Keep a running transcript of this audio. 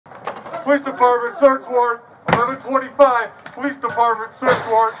Police Department search warrant. 1125. Police Department search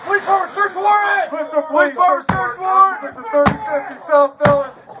warrant. Police Department search warrant! Police Department search warrant. 3050 South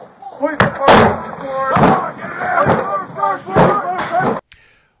Dillon. Police Department search warrant.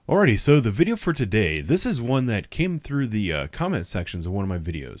 Alrighty, so the video for today, this is one that came through the comment sections of one of my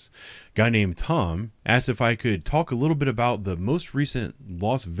videos. A guy named Tom asked if I could talk a little bit about the most recent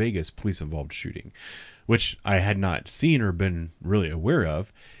Las Vegas police-involved shooting, which I had not seen or been really aware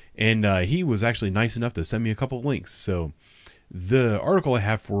of. And he was actually nice enough to send me a couple of links. So the article I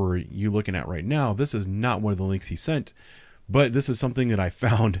have for you looking at right now, this is not one of the links he sent, but this is something that I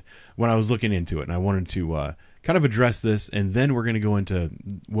found when I was looking into it. And I wanted to kind of address this, and then we're going to go into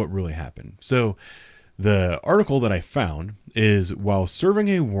what really happened. So the article that I found is, while serving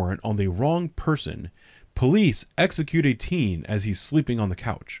a warrant on the wrong person, police execute a teen as he's sleeping on the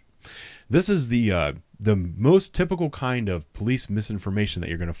couch. This is the most typical kind of police misinformation that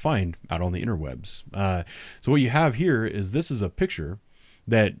you're going to find out on the interwebs. So what you have here is, this is a picture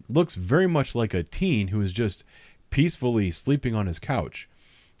that looks very much like a teen who is just peacefully sleeping on his couch.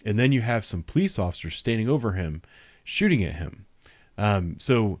 And then you have some police officers standing over him, shooting at him.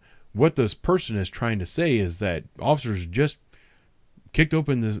 So what this person is trying to say is that officers just kicked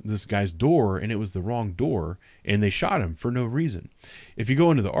open this guy's door, and it was the wrong door, and they shot him for no reason. If you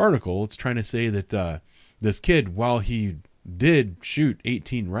go into the article, it's trying to say that this kid, while he did shoot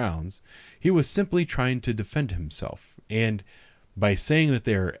 18 rounds, he was simply trying to defend himself. And by saying that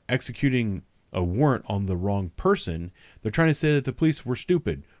they're executing a warrant on the wrong person, they're trying to say that the police were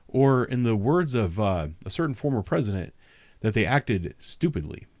stupid, or in the words of a certain former president, that they acted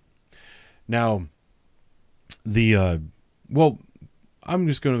stupidly. Now, well, I'm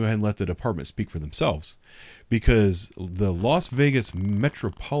just going to go ahead and let the department speak for themselves, because the Las Vegas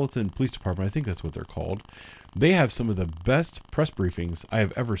Metropolitan Police Department, I think that's what they're called, they have some of the best press briefings I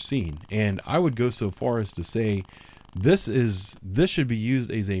have ever seen. And I would go so far as to say this should be used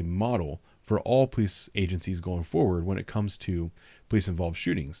as a model for all police agencies going forward when it comes to police-involved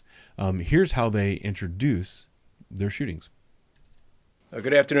shootings. Here's how they introduce their shootings.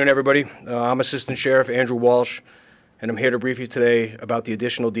 Good afternoon, everybody. I'm Assistant Sheriff Andrew Walsh, and I'm here to brief you today about the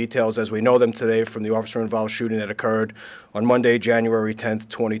additional details as we know them today from the officer-involved shooting that occurred on Monday, January 10th,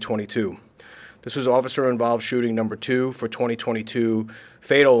 2022. This was officer-involved shooting number 2 for 2022,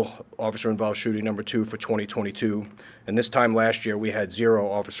 fatal officer-involved shooting number 2 for 2022, and this time last year we had 0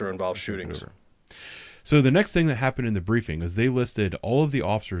 officer-involved shootings. So the next thing that happened in the briefing is they listed all of the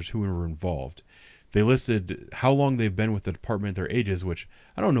officers who were involved. They listed how long they've been with the department, their ages, which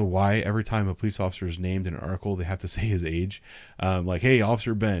I don't know why every time a police officer is named in an article, they have to say his age. Like, hey,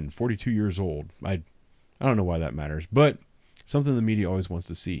 Officer Ben, 42 years old. I don't know why that matters, but something the media always wants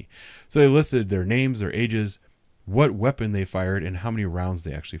to see. So they listed their names, their ages, what weapon they fired, and how many rounds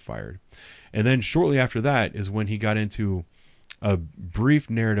they actually fired. And then shortly after that is when he got into a brief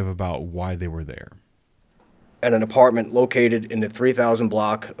narrative about why they were there. At an apartment located in the 3000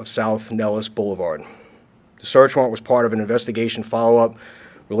 block of South Nellis Boulevard. The search warrant was part of an investigation follow-up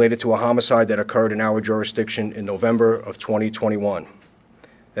related to a homicide that occurred in our jurisdiction in November of 2021.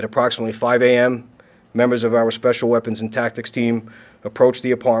 At approximately 5 a.m., members of our Special Weapons and Tactics team approached the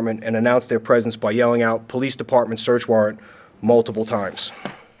apartment and announced their presence by yelling out "Police Department search warrant" multiple times.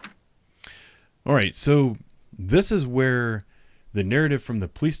 All right, so this is where the narrative from the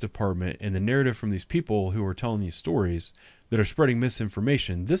police department and the narrative from these people who are telling these stories that are spreading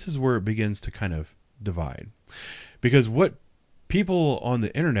misinformation, this is where it begins to kind of divide. Because what people on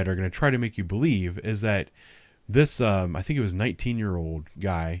the internet are going to try to make you believe is that this, I think it was 19-year-old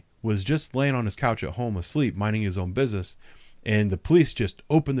guy, was just laying on his couch at home asleep, minding his own business, and the police just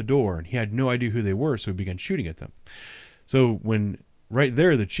opened the door and he had no idea who they were, so he began shooting at them. So when right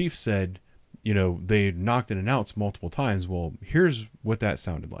there the chief said, you know, they knocked and announced multiple times, well, here's what that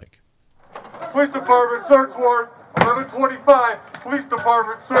sounded like. Police Department search warrant. 1125. Police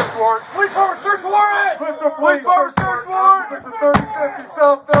Department search warrant. Police Department search warrant! Police Department search warrant. 3050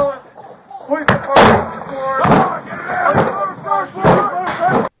 South Dillon. Police Department search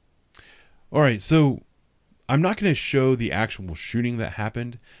warrant. All right, so I'm not going to show the actual shooting that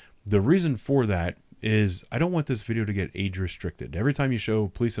happened. The reason for that is I don't want this video to get age restricted. Every time you show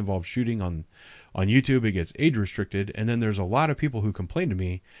police involved shooting on YouTube, it gets age restricted. And then there's a lot of people who complain to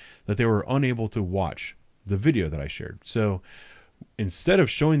me that they were unable to watch the video that I shared. So instead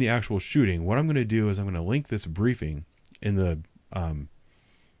of showing the actual shooting, what I'm going to do is I'm going to link this briefing in the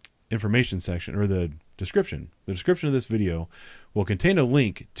information section, or the description. The description of this video will contain a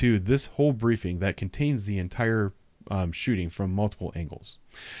link to this whole briefing that contains the entire shooting from multiple angles.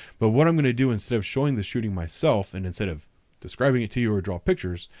 But what I'm going to do, instead of showing the shooting myself, and instead of describing it to you or draw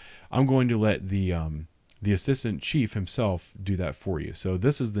pictures. I'm going to let the assistant chief himself do that for you. So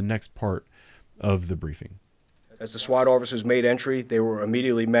this is the next part of the briefing. As the SWAT officers made entry, they were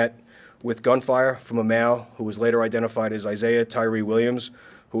immediately met with gunfire from a male who was later identified as Isaiah Tyree Williams,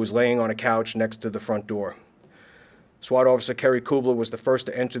 who was laying on a couch next to the front door. SWAT officer Kerry Kubler was the first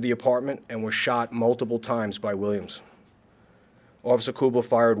to enter the apartment and was shot multiple times by Williams. Officer Kubler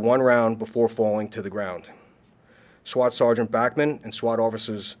fired one round before falling to the ground. SWAT Sergeant Backman and SWAT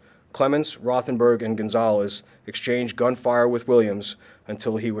officers Clements, Rothenberg, and Gonzalez exchanged gunfire with Williams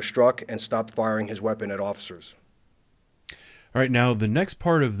until he was struck and stopped firing his weapon at officers. All right, now the next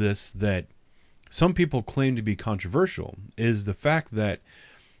part of this that some people claim to be controversial is the fact that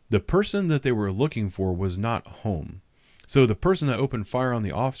the person that they were looking for was not home. So the person that opened fire on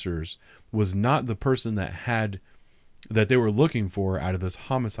the officers was not the person that they were looking for out of this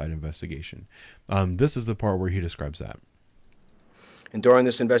homicide investigation. This is the part where he describes that. And during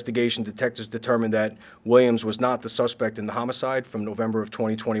this investigation, detectives determined that Williams was not the suspect in the homicide from November of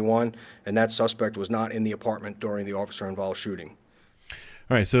 2021, and that suspect was not in the apartment during the officer-involved shooting.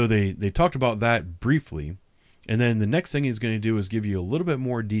 All right, so they talked about that briefly, and then the next thing he's going to do is give you a little bit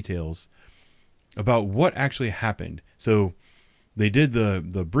more details about what actually happened. So they did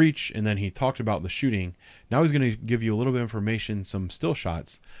the breach, and then he talked about the shooting. Now he's going to give you a little bit of information, some still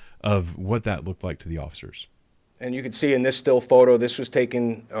shots of what that looked like to the officers. And you can see in this still photo, this was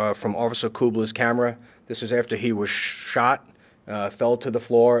taken from Officer Kubler's camera. This is after he was shot, fell to the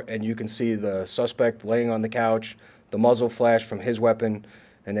floor, and you can see the suspect laying on the couch, the muzzle flash from his weapon,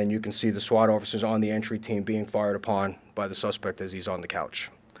 and then you can see the SWAT officers on the entry team being fired upon by the suspect as he's on the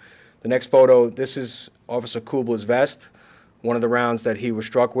couch. The next photo, this is Officer Kubler's vest. One of the rounds that he was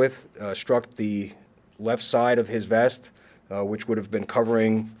struck with struck the left side of his vest, which would have been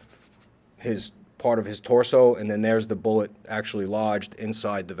covering his part of his torso, and then there's the bullet actually lodged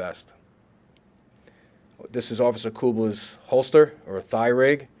inside the vest. This is Officer Kubler's holster or thigh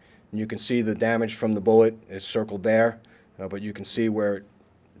rig, and you can see the damage from the bullet is circled there, but you can see where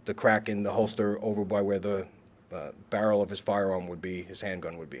the crack in the holster over by where the barrel of his firearm would be, his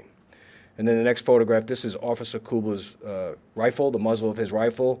handgun would be. And then the next photograph, this is Officer Kubler's rifle, the muzzle of his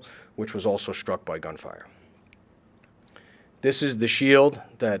rifle, which was also struck by gunfire. This is the shield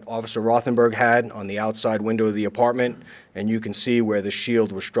that Officer Rothenberg had on the outside window of the apartment, and you can see where the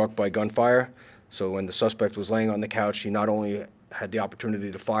shield was struck by gunfire. So when the suspect was laying on the couch, he not only had the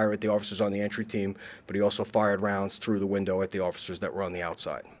opportunity to fire at the officers on the entry team, but he also fired rounds through the window at the officers that were on the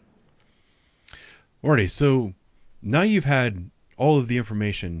outside. Alrighty, so now you've had all of the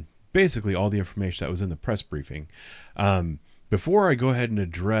information, basically all the information that was in the press briefing. Before I go ahead and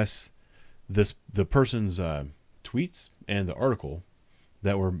address the person's tweets and the article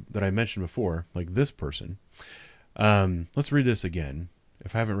that I mentioned before, like this person, let's read this again.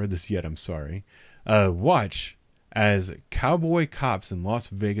 If I haven't read this yet, I'm sorry. Watch as cowboy cops in Las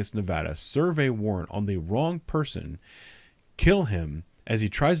Vegas, Nevada serve a warrant on the wrong person, kill him as he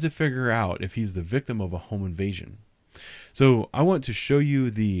tries to figure out if he's the victim of a home invasion. So I want to show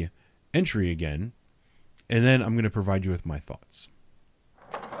you the entry again, and then I'm going to provide you with my thoughts.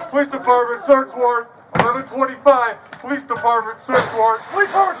 Police Department search warrant, 1125. Police Department search warrant. Police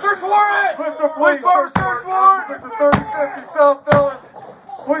Department search warrant! Police Department search warrant! This is 3050 South Dillon.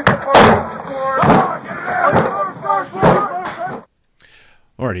 Police Department search warrant. Police Department search warrant!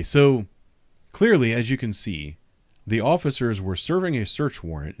 Alrighty, so clearly, as you can see, the officers were serving a search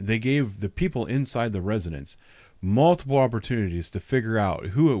warrant. They gave the people inside the residence multiple opportunities to figure out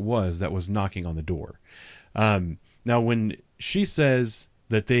who it was that was knocking on the door. Now, when she says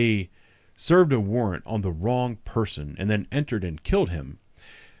that they served a warrant on the wrong person and then entered and killed him,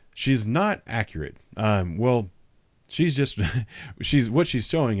 she's not accurate. Well, she's just, what she's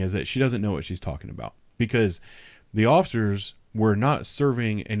showing is that she doesn't know what she's talking about, because the officers were not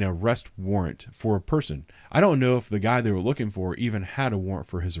serving an arrest warrant for a person. I don't know if the guy they were looking for even had a warrant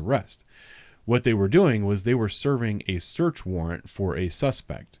for his arrest. What they were doing was they were serving a search warrant for a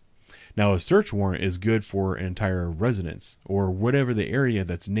suspect. Now, a search warrant is good for an entire residence or whatever the area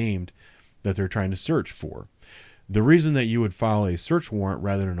that's named that they're trying to search for. The reason that you would file a search warrant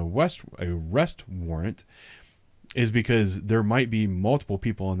rather than a arrest warrant is because there might be multiple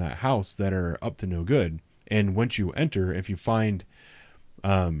people in that house that are up to no good. And once you enter, if you find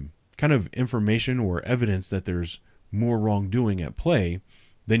kind of information or evidence that there's more wrongdoing at play,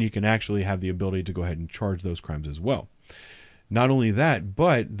 then you can actually have the ability to go ahead and charge those crimes as well. Not only that,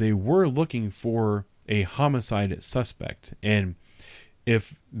 but they were looking for a homicide suspect. And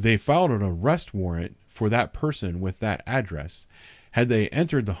if they filed an arrest warrant for that person with that address, had they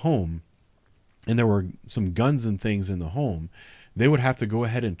entered the home and there were some guns and things in the home, they would have to go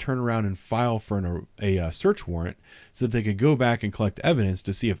ahead and turn around and file for a search warrant so that they could go back and collect evidence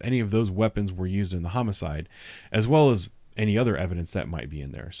to see if any of those weapons were used in the homicide, as well as any other evidence that might be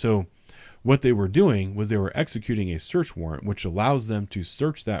in there. So what they were doing was they were executing a search warrant, which allows them to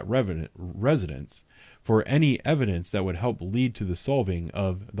search that residence for any evidence that would help lead to the solving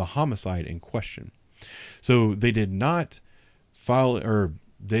of the homicide in question. So they did not try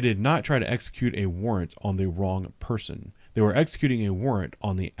to execute a warrant on the wrong person. They were executing a warrant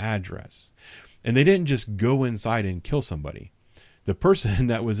on the address. And they didn't just go inside and kill somebody. The person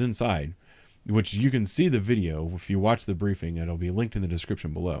that was inside, which you can see the video if you watch the briefing, it'll be linked in the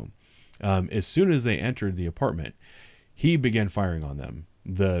description below. As soon as they entered the apartment, he began firing on them.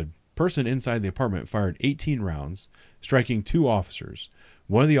 The person inside the apartment fired 18 rounds, striking 2 officers.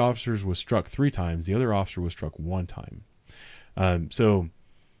 One of the officers was struck 3 times. The other officer was struck 1 time. So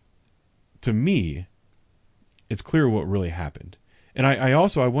to me, it's clear what really happened. And I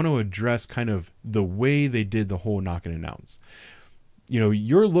want to address kind of the way they did the whole knock and announce. You know,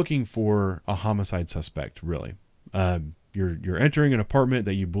 you're looking for a homicide suspect, really. You're entering an apartment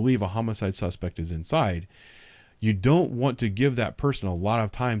that you believe a homicide suspect is inside. You don't want to give that person a lot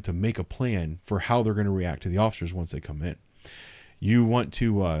of time to make a plan for how they're going to react to the officers once they come in. You want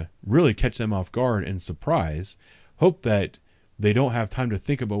to really catch them off guard and surprise, hope that they don't have time to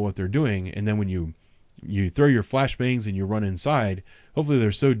think about what they're doing, and then when you throw your flashbangs and you run inside, hopefully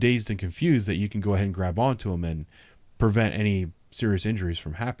they're so dazed and confused that you can go ahead and grab onto them and prevent any serious injuries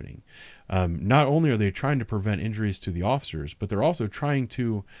from happening. Not only are they trying to prevent injuries to the officers, but they're also trying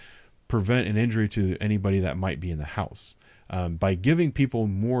to prevent an injury to anybody that might be in the house. By giving people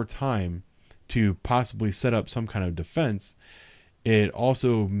more time to possibly set up some kind of defense, it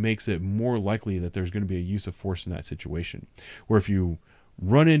also makes it more likely that there's going to be a use of force in that situation. Where if you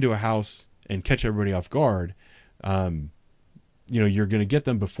run into a house and catch everybody off guard, you're going to get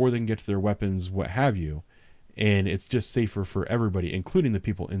them before they can get to their weapons, what have you. And it's just safer for everybody, including the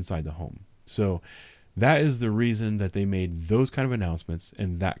people inside the home. So that is the reason that they made those kind of announcements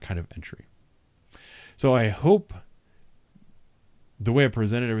and that kind of entry. So I hope the way I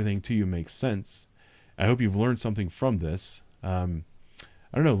presented everything to you makes sense. I hope you've learned something from this. I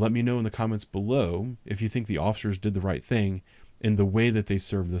don't know. Let me know in the comments below if you think the officers did the right thing in the way that they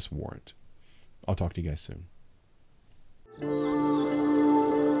served this warrant. I'll talk to you guys soon.